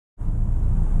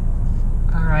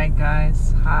Alright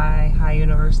guys, hi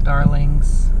universe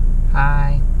darlings,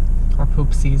 hi, or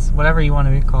poopsies, whatever you want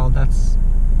to be called. That's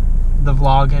the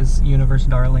vlog as universe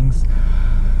darlings.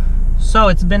 So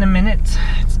it's been a minute,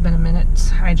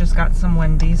 I just got some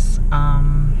Wendy's,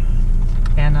 and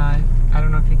I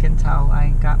don't know if you can tell,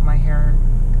 I got my hair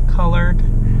colored.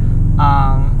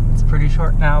 It's pretty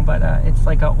short now, but it's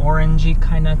like a orangey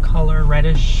kind of color,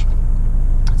 reddish.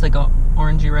 It's like a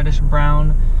orangey reddish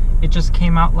brown. It just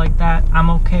came out like that.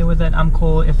 I'm okay with it. I'm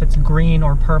cool. If it's green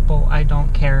or purple, I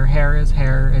don't care. Hair is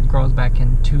hair. It grows back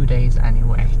in 2 days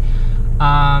anyway.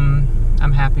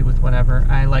 I'm happy with whatever.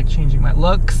 I like changing my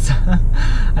looks.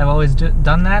 I've always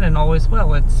done that and always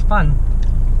will. It's fun.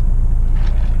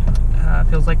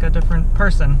 Feels like a different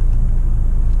person.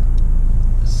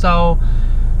 So,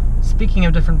 speaking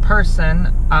of different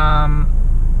person,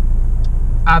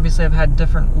 obviously I've had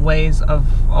different ways of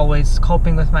always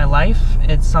coping with my life.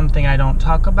 It's something I don't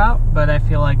talk about, but I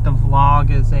feel like the vlog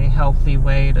is a healthy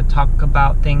way to talk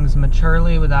about things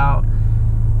maturely without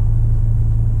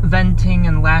venting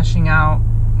and lashing out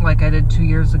like I did 2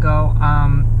 years ago.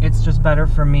 It's just better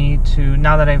for me to,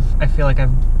 now that I feel like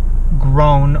I've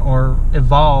grown or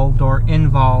evolved or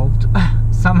involved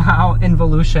somehow,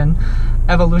 evolution,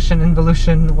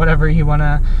 whatever you want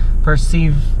to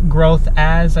perceive growth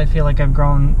as. I feel like I've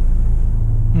grown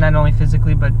not only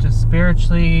physically but just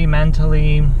spiritually,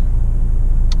 mentally,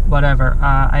 whatever.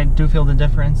 I do feel the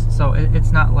difference. So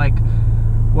it's not like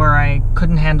where I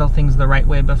couldn't handle things the right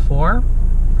way before.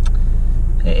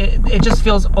 It just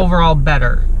feels overall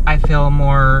better. I feel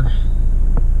more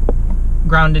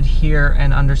grounded here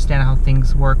and understand how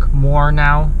things work more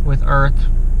now with Earth,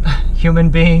 human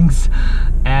beings,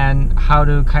 and how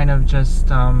to kind of just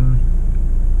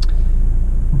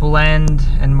blend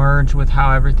and merge with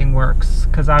how everything works.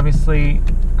 Because obviously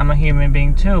I'm a human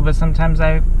being too, but sometimes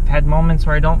I've had moments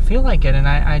where I don't feel like it, and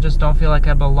I just don't feel like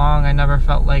I belong. I never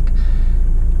felt like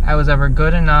I was ever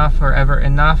good enough or ever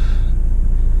enough.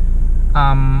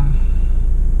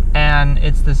 And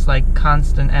it's this like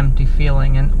constant empty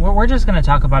feeling, and we're just going to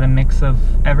talk about a mix of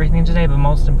everything today, but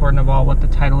most important of all, what the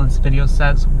title of this video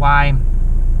says, why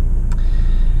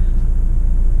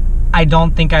I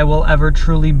don't think I will ever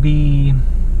truly be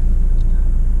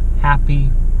happy,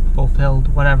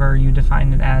 fulfilled, whatever you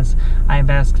define it as. I've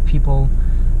asked people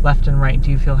left and right,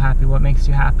 do you feel happy? What makes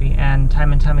you happy? And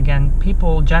time again,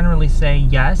 people generally say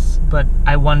yes, but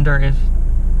I wonder if,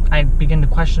 I begin to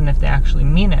question if they actually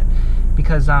mean it.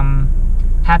 Because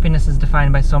happiness is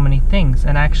defined by so many things.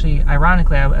 And actually,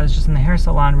 ironically, I was just in the hair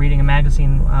salon reading a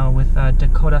magazine with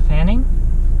Dakota Fanning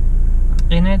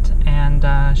in it,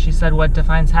 and she said what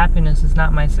defines happiness is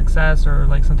not my success, or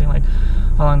like something like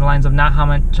along the lines of not how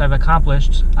much I've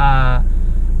accomplished.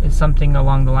 It's something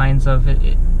along the lines of I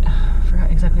forgot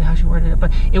exactly how she worded it,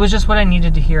 but it was just what I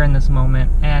needed to hear in this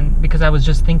moment, and because I was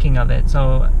just thinking of it.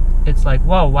 So it's like,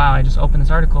 whoa, wow, I just opened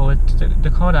this article with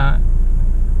Dakota,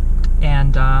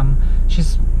 and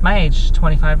she's my age,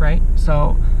 25, right?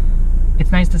 So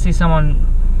it's nice to see someone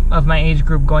of my age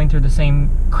group going through the same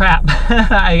crap,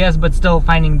 I guess, but still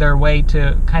finding their way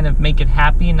to kind of make it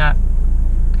happy, not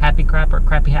happy crap or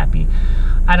crappy happy.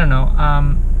 I don't know.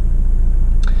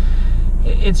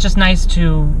 It's just nice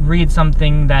to read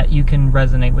something that you can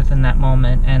resonate with in that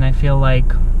moment, and I feel like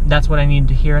that's what I need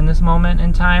to hear in this moment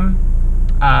in time.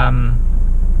 I'm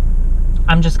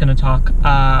just going to talk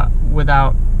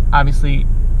without obviously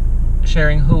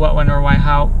sharing who, what, when, or why,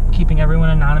 how, keeping everyone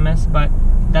anonymous, but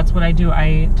that's what I do.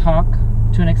 I talk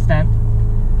to an extent.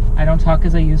 I don't talk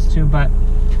as I used to, but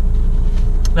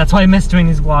that's why I miss doing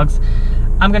these vlogs.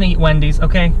 I'm gonna eat Wendy's,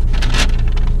 okay?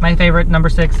 My favorite, number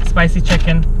 6, spicy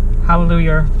chicken.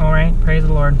 Hallelujah. Alright, praise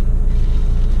the Lord.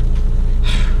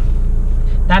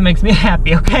 That makes me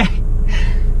happy, okay?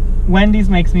 Wendy's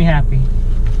makes me happy.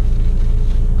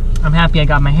 I'm happy I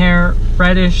got my hair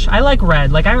reddish. I like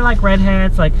red. Like, I like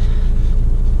redheads. Like,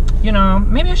 you know,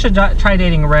 maybe I should try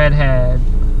dating a redhead.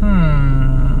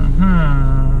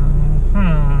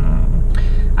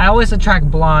 I always attract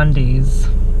blondies.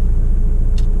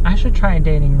 I should try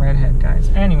dating redhead guys.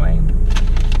 Anyway.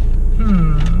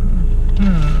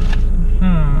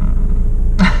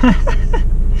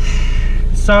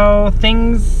 So,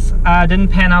 things didn't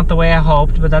pan out the way I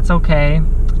hoped, but that's okay.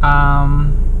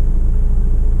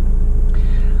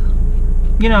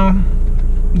 You know,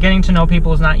 getting to know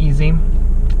people is not easy.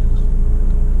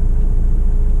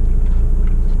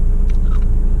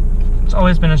 It's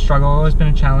always been a struggle, always been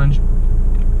a challenge.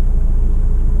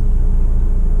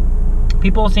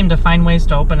 People seem to find ways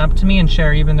to open up to me and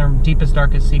share even their deepest,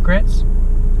 darkest secrets.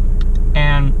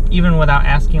 And even without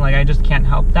asking, like, I just can't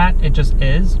help that. It just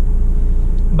is.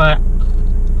 But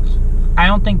I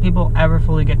don't think people ever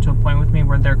fully get to a point with me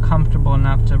where they're comfortable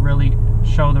enough to really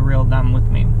show the real them with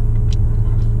me.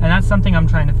 And that's something I'm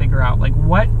trying to figure out. Like,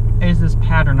 what is this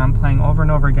pattern I'm playing over and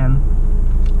over again?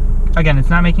 Again, it's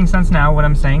not making sense now, what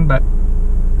I'm saying, but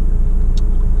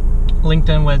linked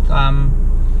in with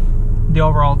the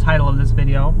overall title of this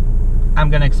video, I'm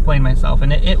going to explain myself.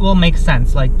 And it will make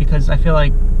sense, like, because I feel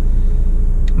like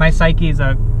my psyche is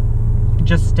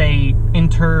just a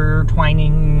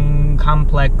intertwining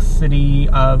complexity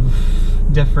of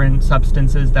different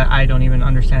substances that I don't even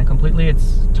understand completely.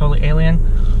 It's totally alien.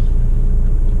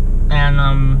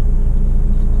 And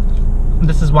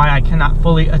this is why I cannot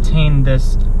fully attain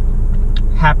this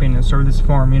happiness or this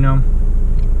form, you know.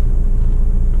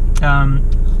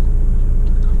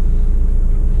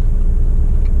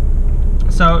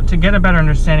 So to get a better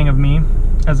understanding of me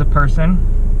as a person,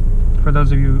 for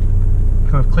those of you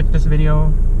who have clicked this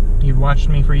video, you've watched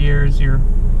me for years, you're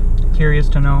curious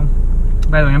to know.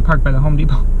 By the way, I'm parked by the Home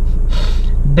Depot.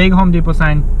 Big Home Depot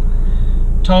sign.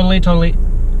 Totally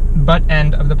butt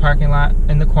end of the parking lot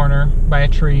in the corner by a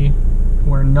tree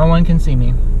where no one can see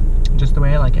me. Just the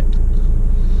way I like it.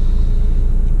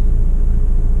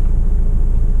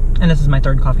 And this is my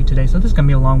third coffee today, so this is going to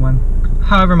be a long one.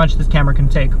 However much this camera can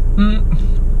take.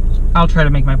 I'll try to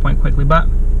make my point quickly, but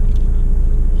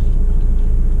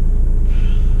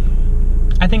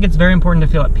I think it's very important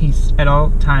to feel at peace at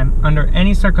all time. Under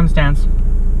any circumstance,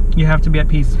 you have to be at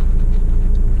peace.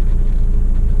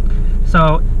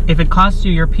 So if it costs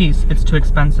you your peace, it's too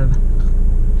expensive.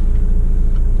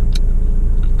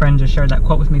 A friend just shared that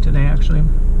quote with me today, actually,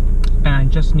 and I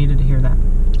just needed to hear that.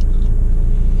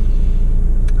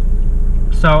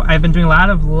 So I've been doing a lot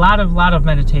of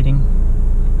meditating,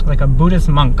 like a Buddhist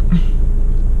monk.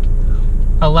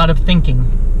 A lot of thinking,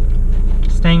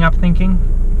 staying up thinking,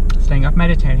 staying up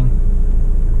meditating.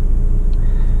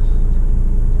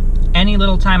 Any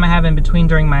little time I have in between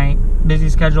during my busy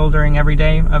schedule, during every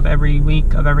day of every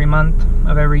week, of every month,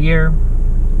 of every year,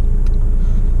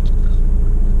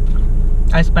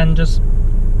 I spend just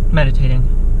meditating,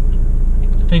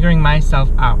 figuring myself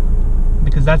out,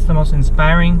 because that's the most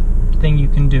inspiring thing you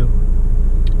can do.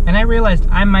 And I realized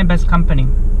I'm my best company.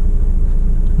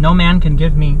 No man can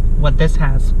give me what this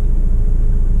has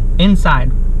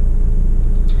inside.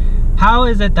 How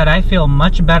is it that I feel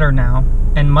much better now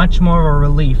and much more of a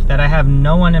relief that I have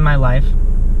no one in my life,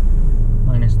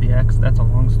 minus the ex, that's a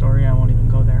long story, I won't even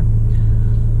go there,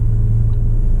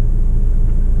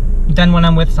 than when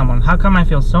I'm with someone? How come I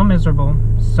feel so miserable,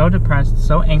 so depressed,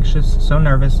 so anxious, so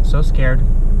nervous, so scared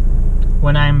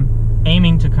when I'm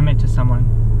aiming to commit to someone,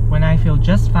 when I feel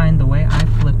just fine the way I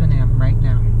flippin' am right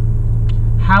now?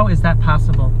 How is that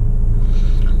possible?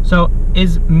 So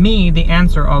is me the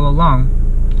answer all along?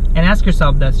 And ask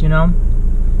yourself this, you know.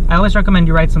 I always recommend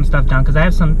you write some stuff down, because I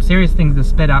have some serious things to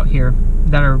spit out here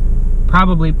that are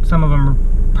probably, some of them are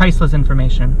priceless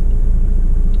information,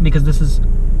 because this is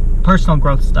personal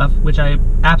growth stuff, which I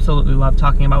absolutely love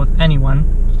talking about with anyone,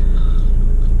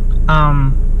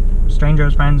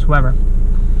 strangers, friends, whoever.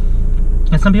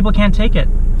 And some people can't take it.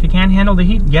 If you can't handle the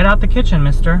heat, get out the kitchen,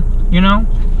 mister. You know?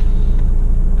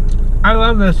 I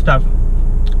love this stuff.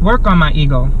 Work on my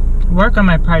ego. Work on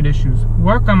my pride issues.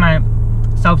 Work on my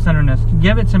self-centeredness.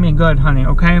 Give it to me good, honey,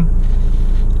 okay?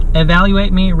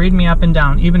 Evaluate me, read me up and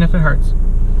down, even if it hurts.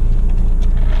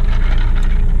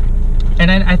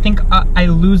 And I think I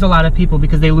lose a lot of people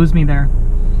because they lose me there.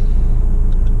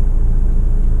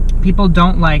 People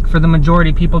don't like, for the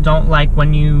majority, people don't like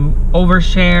when you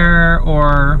overshare,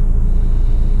 or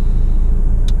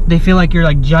they feel like you're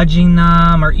like judging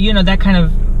them, or, you know, that kind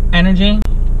of energy.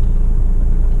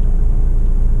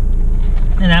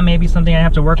 And that may be something I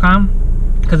have to work on,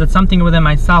 because it's something within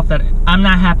myself that I'm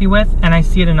not happy with, and I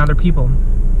see it in other people.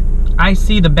 I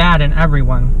see the bad in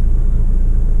everyone.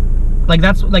 Like,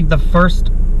 that's like the first,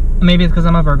 maybe it's because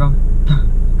I'm a Virgo.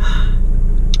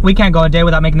 We can't go a day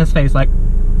without making this face, like,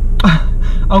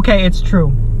 okay, it's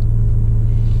true.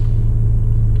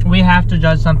 We have to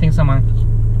judge something, someone.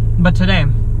 But today,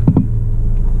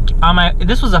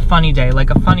 this was a funny day,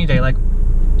 like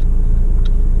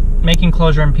making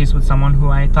closure and peace with someone who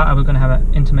I thought I was going to have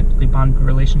an intimately bonded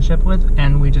relationship with,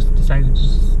 and we just decided to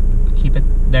just keep it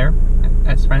there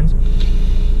as friends.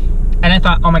 And I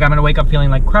thought, oh my god, I'm going to wake up feeling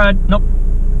like crud. Nope,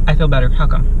 I feel better. How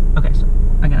come? Okay, so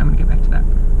again, I'm going to get back to that.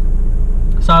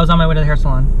 So I was on my way to the hair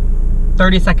salon,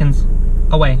 30 seconds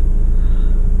away.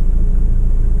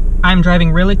 I'm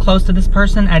driving really close to this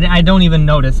person, and I don't even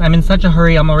notice. I'm in such a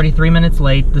hurry. I'm already 3 minutes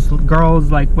late. This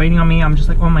girl's like waiting on me. I'm just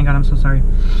like, oh my god, I'm so sorry.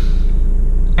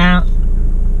 And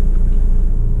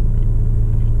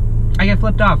I get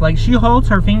flipped off. Like, she holds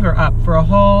her finger up for a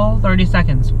whole 30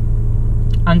 seconds.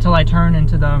 until I turn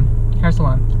into the hair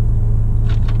salon.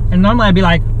 And normally I'd be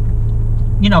like,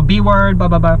 you know, B word, blah,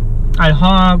 blah, blah. I'd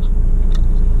honk.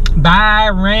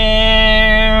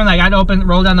 Byron. Like, I'd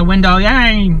roll down the window.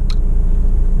 Yay.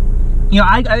 You know,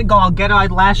 I'd go all ghetto.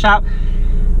 I'd lash out.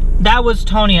 That was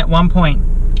Tony at one point.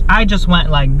 I just went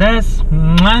like this.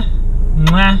 Mwah,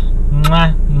 mwah,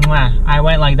 mwah, mwah. I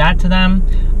went like that to them.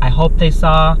 I hope they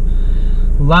saw.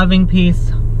 Loving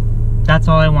peace. That's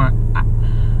all I want.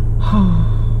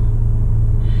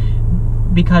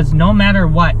 Because no matter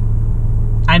what,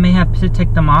 I may have to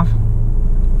tick them off,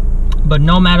 but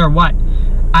no matter what,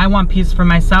 I want peace for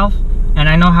myself, and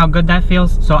I know how good that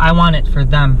feels, so I want it for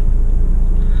them.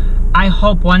 I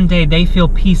hope one day they feel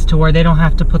peace to where they don't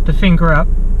have to put the finger up,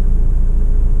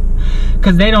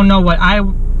 because they don't know what I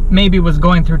maybe was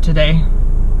going through today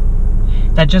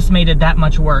that just made it that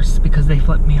much worse because they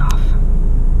flipped me off.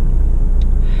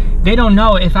 They don't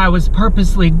know if I was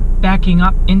purposely backing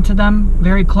up into them,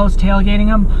 very close, tailgating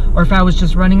them, or if I was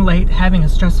just running late, having a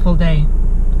stressful day,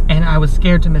 and I was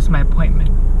scared to miss my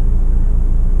appointment.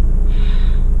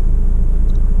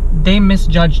 They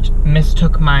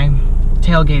mistook my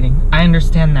tailgating. I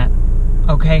understand that,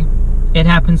 okay? It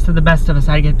happens to the best of us.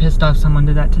 I get pissed off someone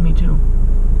did that to me too.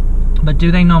 But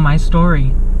do they know my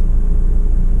story?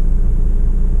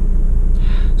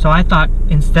 So I thought,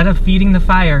 instead of feeding the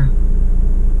fire,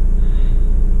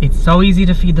 it's so easy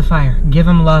to feed the fire. Give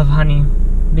them love, honey,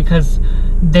 because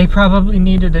they probably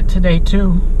needed it today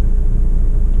too.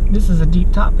 This is a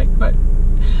deep topic, but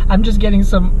I'm just getting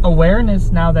some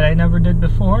awareness now that I never did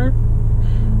before.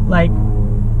 Like,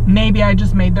 maybe I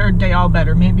just made their day all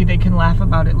better. Maybe they can laugh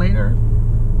about it later.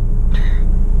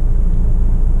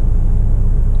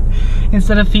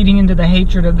 Instead of feeding into the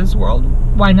hatred of this world,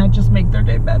 why not just make their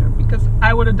day better? Because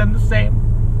I would have done the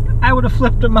same. I would have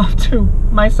flipped them off too,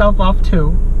 myself off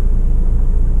too.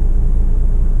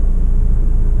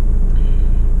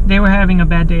 They were having a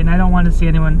bad day, and I don't want to see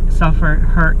anyone suffer,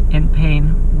 hurt, in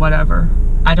pain, whatever.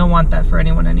 I don't want that for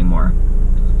anyone anymore.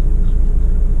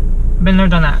 Been there,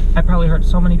 done that. I probably hurt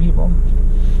so many people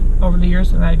over the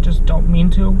years, and I just don't mean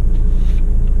to.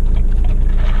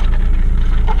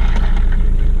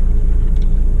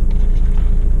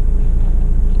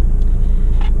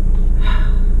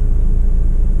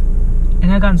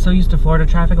 And I've gotten so used to Florida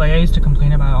traffic. Like, I used to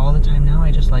complain about it all the time. Now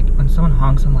I just, like, when someone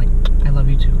honks, I'm like, I love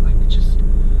you too. Like, it's just,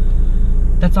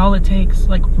 that's all it takes.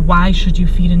 Like, why should you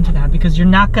feed into that? Because you're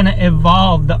not going to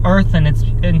evolve the earth and its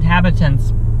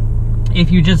inhabitants if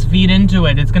you just feed into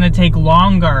it. It's going to take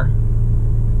longer.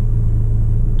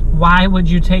 Why would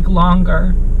you take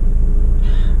longer?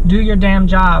 Do your damn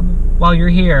job while you're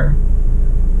here.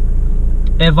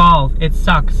 Evolve. It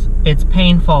sucks. It's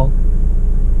painful.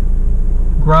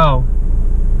 Grow.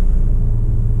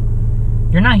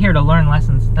 You're not here to learn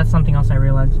lessons. That's something else I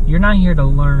realized. You're not here to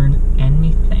learn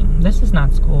anything. This is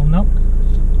not school. Nope.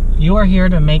 You are here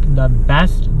to make the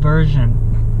best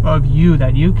version of you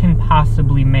that you can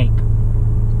possibly make.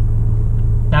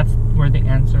 That's where the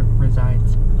answer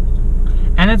resides.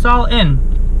 And it's all in.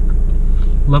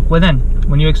 Look within.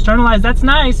 When you externalize, that's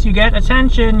nice. You get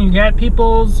attention. You get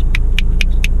people's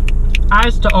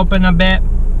eyes to open a bit.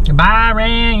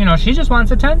 Byron, you know, she just wants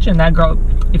attention. That girl,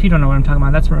 if you don't know what I'm talking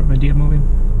about, that's from a Medea movie.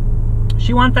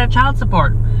 She wants that child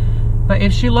support. But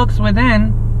if she looks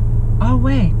within, oh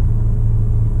wait,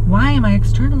 why am I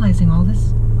externalizing all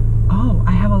this? Oh,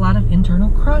 I have a lot of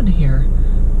internal crud here.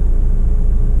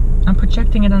 I'm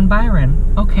projecting it on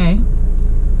Byron. Okay.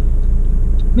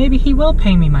 Maybe he will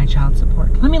pay me my child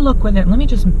support. Let me look within. Let me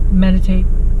just meditate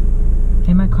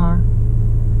in my car.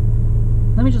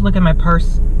 Let me just look at my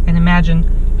purse and imagine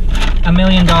 $1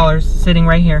 million sitting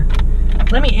right here.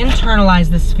 Let me internalize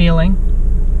this feeling,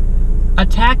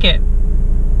 attack it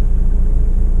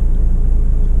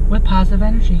with positive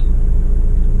energy.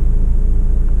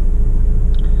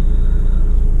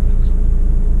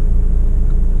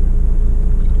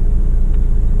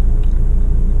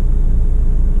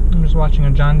 I'm just watching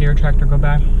a John Deere tractor go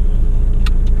by.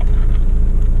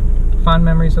 Fond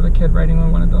memories of a kid riding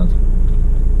on one of those.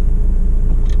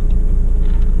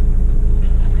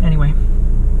 Anyway.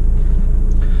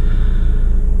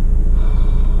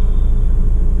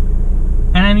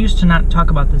 And I used to not talk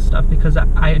about this stuff because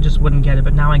I just wouldn't get it,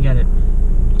 but now I get it.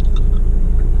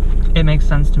 It makes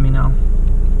sense to me now.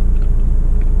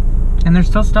 And there's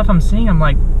still stuff I'm seeing, I'm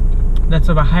like, that's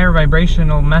of a higher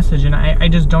vibrational message, and I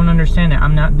just don't understand it.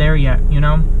 I'm not there yet, you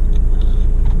know?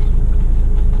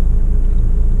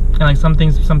 And like some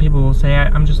things some people will say,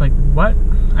 I'm just like, what?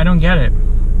 I don't get it.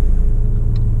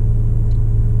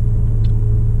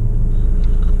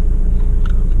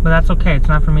 But that's okay, it's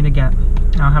not for me to get.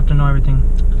 I don't have to know everything.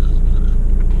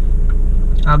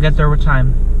 I'll get there with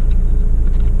time.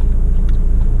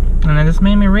 And then this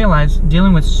made me realize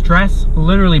dealing with stress,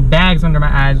 literally bags under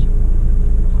my eyes,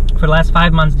 for the last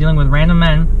 5 months, dealing with random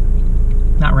men.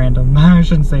 Not random, I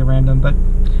shouldn't say random, but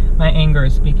my anger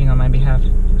is speaking on my behalf.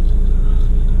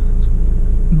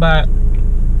 But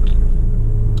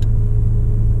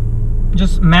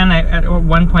just men I at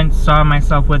one point saw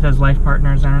myself with as life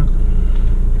partners, and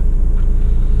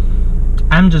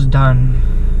I'm just done.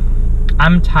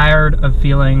 I'm tired of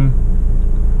feeling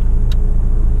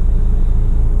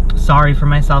sorry for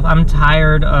myself. I'm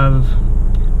tired of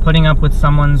putting up with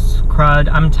someone's crud.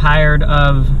 I'm tired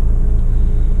of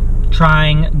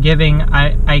trying, giving.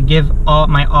 I give all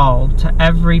my all to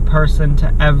every person,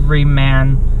 to every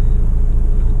man.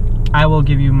 I will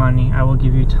give you money, I will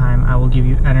give you time, I will give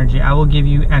you energy, I will give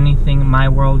you anything, my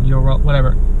world, your world,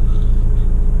 whatever.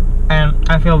 And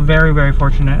I feel very, very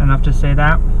fortunate enough to say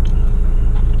that.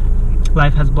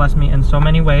 Life has blessed me in so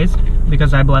many ways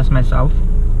because I bless myself.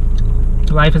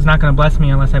 Life is not going to bless me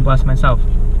unless I bless myself.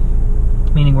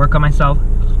 Meaning work on myself,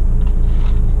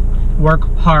 work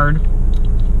hard.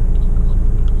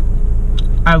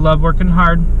 I love working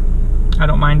hard, I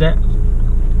don't mind it.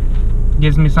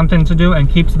 Gives me something to do and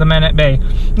keeps the men at bay.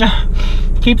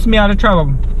 Keeps me out of trouble.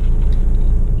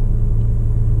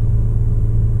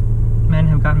 Men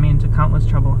have gotten me into countless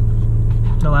trouble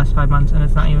the last 5 months, and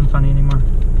it's not even funny anymore.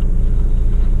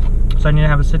 So I need to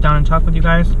have a sit down and talk with you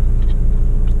guys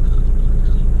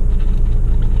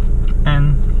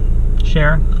and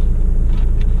share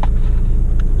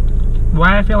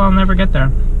why I feel I'll never get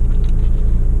there.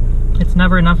 It's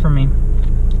never enough for me.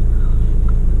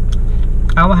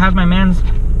 I will have my mans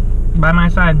by my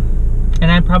side, and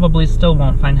I probably still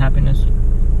won't find happiness.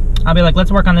 I'll be like,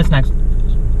 let's work on this next.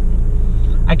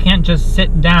 I can't just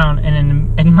sit down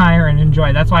and admire and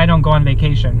enjoy. That's why I don't go on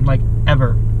vacation, like,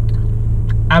 ever.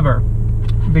 Ever.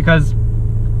 Because,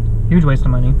 huge waste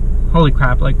of money. Holy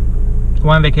crap, like,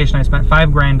 one vacation I spent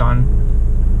 $5 grand on.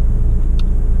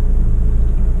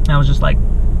 I was just like,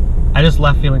 I just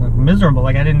left feeling like miserable,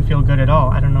 like I didn't feel good at all.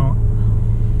 I don't know.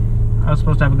 I was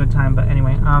supposed to have a good time, but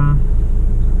anyway,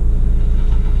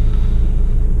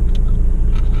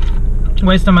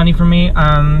 waste of money for me.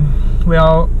 We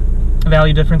all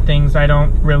value different things. I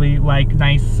don't really like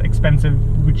nice, expensive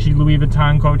Gucci, Louis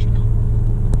Vuitton, Coach.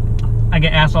 I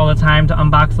get asked all the time to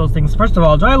unbox those things. First of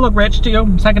all, do I look rich to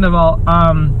you? Second of all,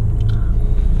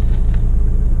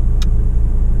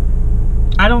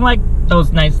 I don't like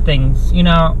those nice things. You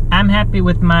know, I'm happy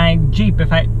with my Jeep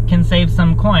if I can save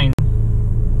some coin.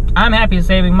 I'm happy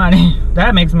saving money.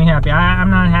 That makes me happy. I'm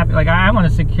not happy. Like, I want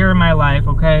to secure my life,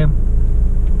 okay?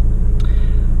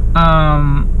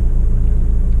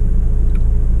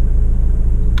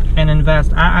 And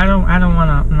invest. I don't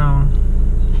want to,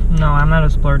 no, I'm not a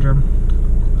splurger.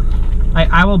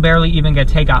 I will barely even get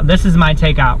takeout. This is my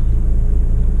takeout.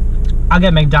 I'll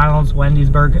get McDonald's, Wendy's,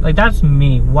 burger. Like, that's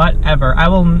me. Whatever. I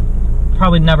will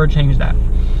probably never change that.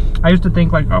 I used to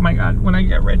think, like, oh my God, when I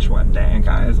get rich one day,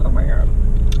 guys, oh my God,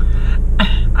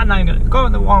 I'm not even gonna go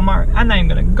in the Walmart. I'm not even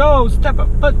gonna go step a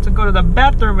foot to go to the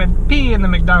bathroom and pee in the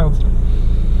McDonald's.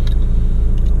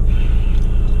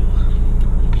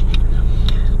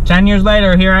 10 years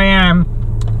later, here I am,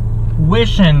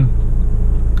 wishing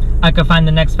I could find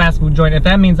the next fast food joint, if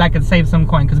that means I could save some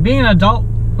coin. Because being an adult,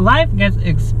 life gets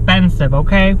expensive,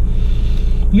 okay?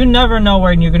 You never know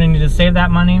where you're gonna need to save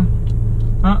that money.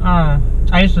 I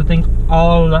used to think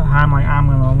all the time, like, I'm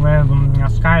gonna live in a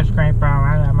skyscraper.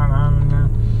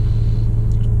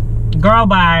 Girl,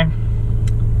 bye.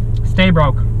 Stay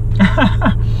broke.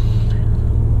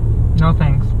 No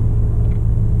thanks.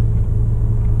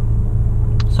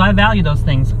 So I value those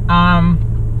things.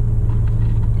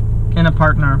 In a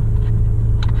partner.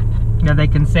 Yeah, they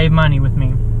can save money with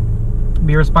me.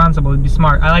 Be responsible, be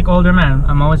smart. I like older men.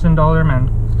 I'm always into older men.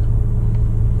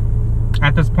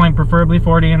 At this point, preferably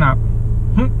 40 and up.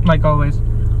 Like always.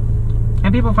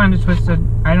 And people find it twisted.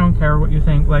 I don't care what you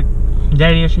think. Like,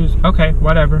 daddy issues. Okay,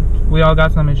 whatever. We all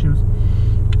got some issues.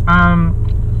 I've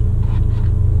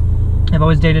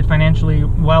always dated financially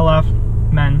well-off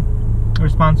men.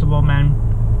 Responsible men.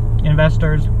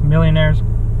 Investors. Millionaires.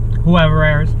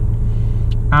 Whoever's.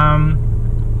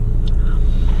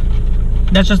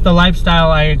 That's just the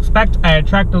lifestyle I expect. I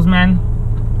attract those men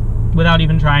without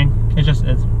even trying. It just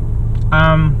is.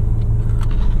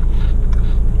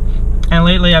 And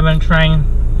lately I've been trying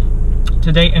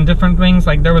to date in different things.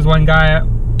 Like, there was one guy I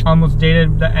almost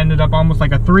dated that ended up almost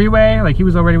like a three-way. Like, he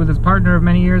was already with his partner of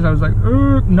many years. I was like,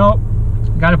 nope,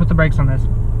 gotta put the brakes on this.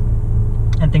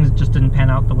 And things just didn't pan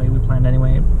out the way we planned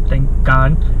anyway, thank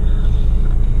God.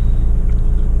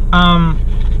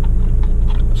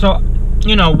 So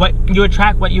you know, what you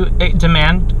attract, what you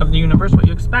demand of the universe, what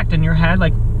you expect in your head.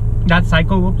 Like, that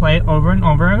cycle will play over and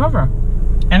over and over.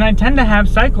 And I tend to have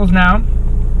cycles now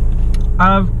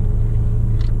of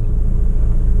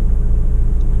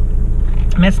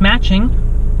mismatching,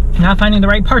 not finding the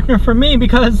right partner for me,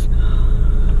 because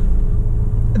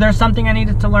there's something I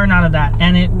needed to learn out of that,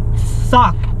 and it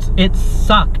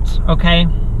sucked, okay,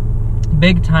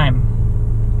 big time.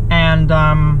 And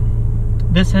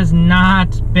this has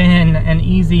not been an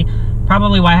easy,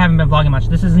 probably why I haven't been vlogging much.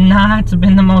 This has not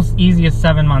been the most easiest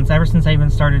 7 months ever since I even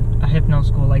started a hypno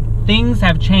school. Like, things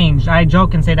have changed. I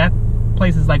joke and say that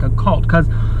place is like a cult, because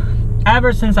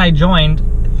ever since I joined,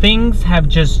 things have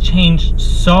just changed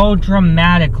so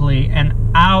dramatically and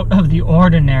out of the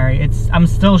ordinary. I'm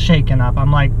still shaken up.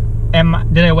 I'm like,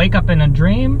 did I wake up in a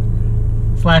dream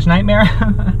 / nightmare?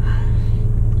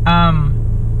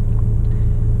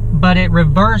 But it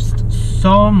reversed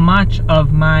so much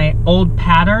of my old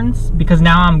patterns, because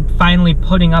now I'm finally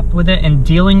putting up with it and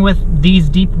dealing with these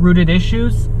deep-rooted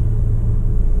issues.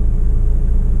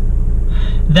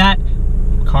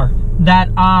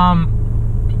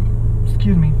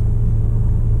 Excuse me.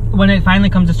 When it finally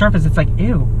comes to surface, it's like,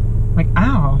 ew. Like,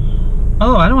 ow.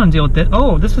 Oh, I don't want to deal with this.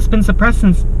 Oh, this has been suppressed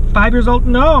since 5 years old.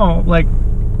 No. Like,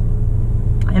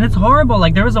 and it's horrible.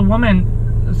 Like, there was a woman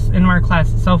in our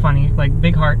class, so funny, like,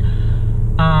 big heart.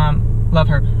 Love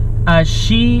her.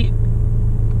 She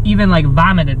even, like,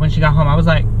 vomited when she got home. I was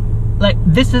like,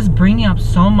 this is bringing up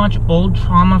so much old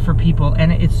trauma for people,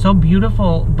 and it's so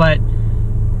beautiful, but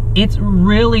it's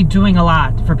really doing a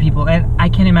lot for people, and I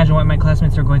can't imagine what my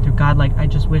classmates are going through. God, like, I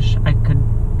just wish I could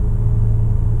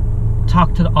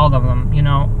talk to all of them, you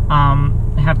know,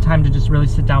 have time to just really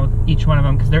sit down with each one of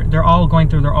them, because they're all going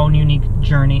through their own unique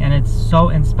journey, and it's so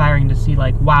inspiring to see,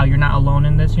 like, wow, you're not alone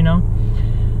in this, you know.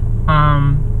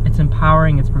 It's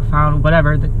empowering, it's profound,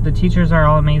 whatever. The teachers are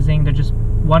all amazing. They're just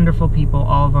wonderful people,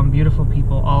 all of them, beautiful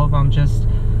people, all of them just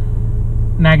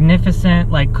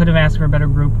magnificent. Like, could have asked for a better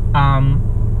group.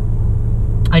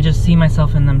 I just see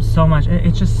myself in them so much.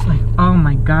 It's just like, oh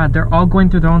my God, they're all going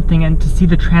through their own thing, and to see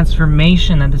the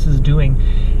transformation that this is doing.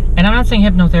 And I'm not saying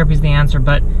hypnotherapy is the answer,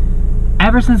 but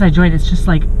ever since I joined, it's just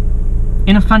like,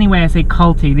 in a funny way, I say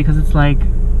culty, because it's like,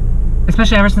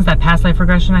 especially ever since that past life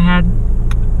regression I had,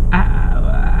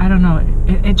 I don't know,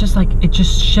 it just like, it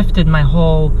just shifted my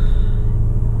whole,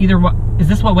 either what, is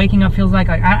this what waking up feels like?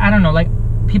 Like, I don't know, like,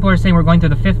 people are saying we're going through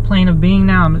the 5th plane of being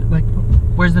now. I'm like,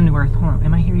 where's the new earth? Hold on,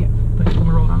 am I here yet?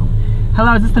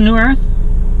 Hello, is this the new earth?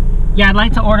 Yeah, I'd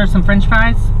like to order some french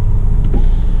fries.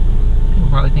 People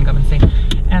probably think I'm insane.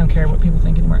 I don't care what people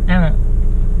think anymore. I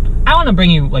want to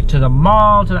bring you, like, to the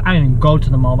mall. I didn't even go to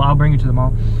the mall, but I'll bring you to the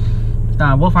mall.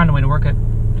 We'll find a way to work it.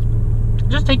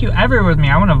 Just take you everywhere with me.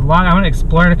 I want to vlog. I want to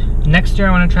explore. Next year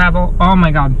I want to travel. Oh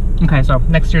my God. Okay, so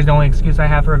next year's the only excuse I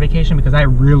have for a vacation, because I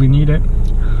really need it.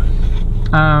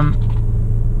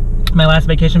 My last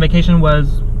vacation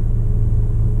was,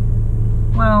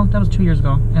 well, that was 2 years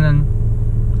ago, and then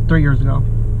 3 years ago.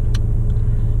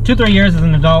 2-3 years as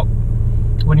an adult.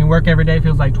 When you work every day, it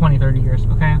feels like 20-30 years,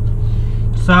 okay?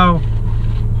 So,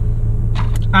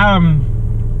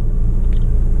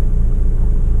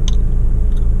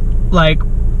 like,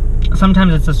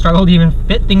 sometimes it's a struggle to even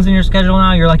fit things in your schedule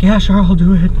now. You're like, yeah, sure, I'll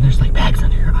do it. And there's like bags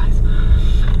under your eyes.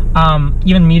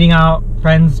 Even meeting out,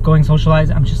 friends, going socialize,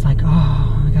 I'm just like,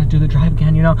 oh, I gotta do the drive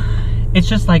again, you know? It's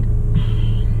just like,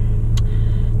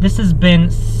 this has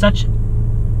been such,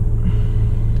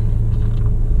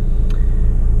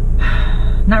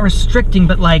 not restricting,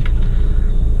 but like,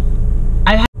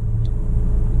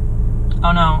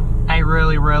 oh no, I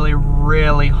really, really,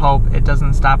 really hope it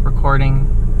doesn't stop recording.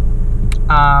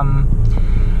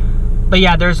 But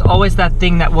yeah, there's always that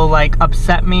thing that will like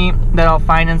upset me, that I'll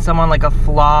find in someone, like a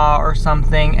flaw or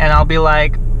something, and I'll be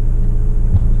like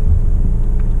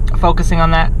focusing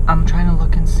on that. I'm trying to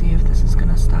look and see if this is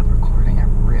gonna stop recording. I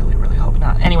really, really hope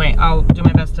not. Anyway, I'll do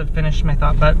my best to finish my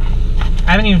thought, but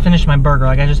I haven't even finished my burger.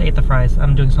 Like, I just ate the fries.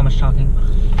 I'm doing so much talking.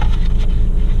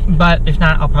 But if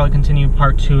not, I'll probably continue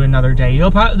part 2 another day.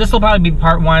 This will probably be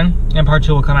part 1, and part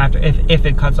 2 will come after, if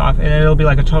it cuts off, and it'll be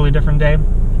like a totally different day,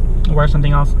 or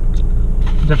something else,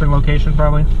 different location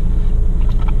probably.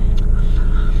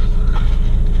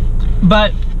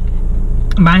 But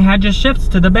my head just shifts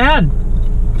to the bad.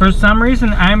 For some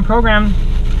reason, I'm programmed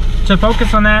to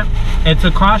focus on that. It's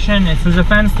a caution. It's a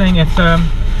defense thing. It's a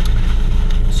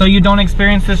so you don't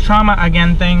experience this trauma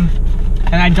again thing,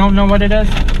 and I don't know what it is.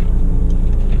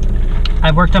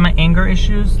 I've worked on my anger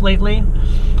issues lately,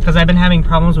 because I've been having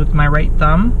problems with my right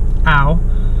thumb. Ow.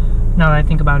 Now that I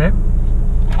think about it.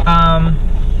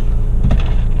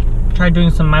 Trying tried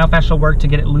doing some myofascial work to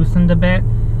get it loosened a bit,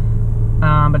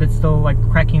 but it's still like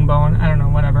cracking bone. I don't know,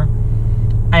 whatever.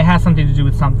 It has something to do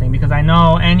with something, because I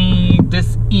know any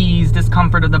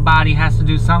discomfort of the body has to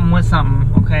do something with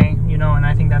something, okay? You know, and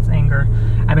I think that's anger.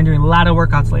 I've been doing a lot of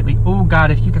workouts lately. Oh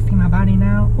God, if you could see my body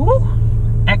now. Ooh,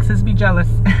 exes be jealous.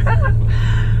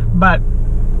 But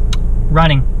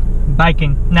running,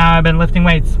 biking. Now I've been lifting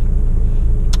weights.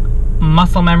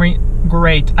 Muscle memory,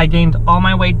 great. I gained all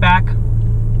my weight back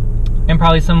and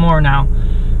probably some more now,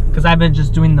 because I've been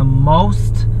just doing the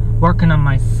most, working on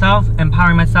myself,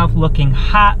 empowering myself, looking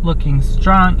hot, looking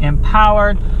strong,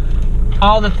 empowered.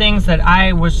 All the things that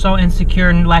I was so insecure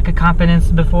and lack of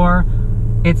confidence before,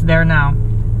 it's there now.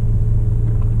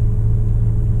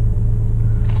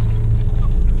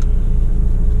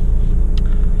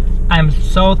 I'm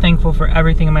so thankful for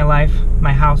everything in my life,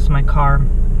 my house, my car,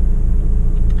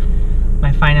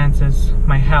 my finances,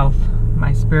 my health,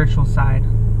 my spiritual side,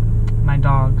 my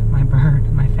dog, my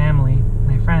bird, my family,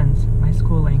 my friends, my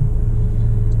schooling.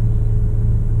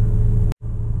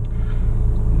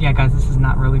 Yeah, guys, this is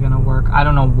not really gonna work. I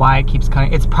don't know why it keeps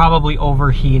cutting. It's probably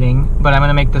overheating, but I'm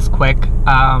gonna make this quick.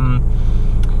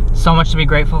 So much to be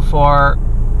grateful for.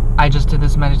 I just did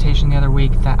this meditation the other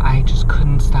week that I just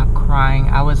couldn't stop crying.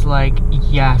 I was like,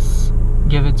 yes,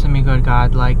 give it to me, good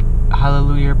God. Like,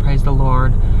 hallelujah, praise the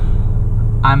Lord.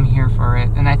 I'm here for it.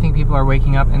 And I think people are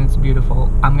waking up, and it's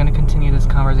beautiful. I'm going to continue this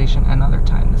conversation another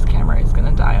time. This camera is going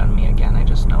to die on me again. I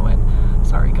just know it.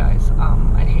 Sorry, guys.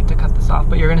 I'd hate to cut this off,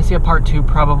 but you're going to see a part 2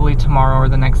 probably tomorrow or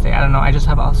the next day. I don't know. I just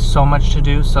have so much to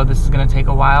do, so this is going to take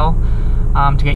a while to get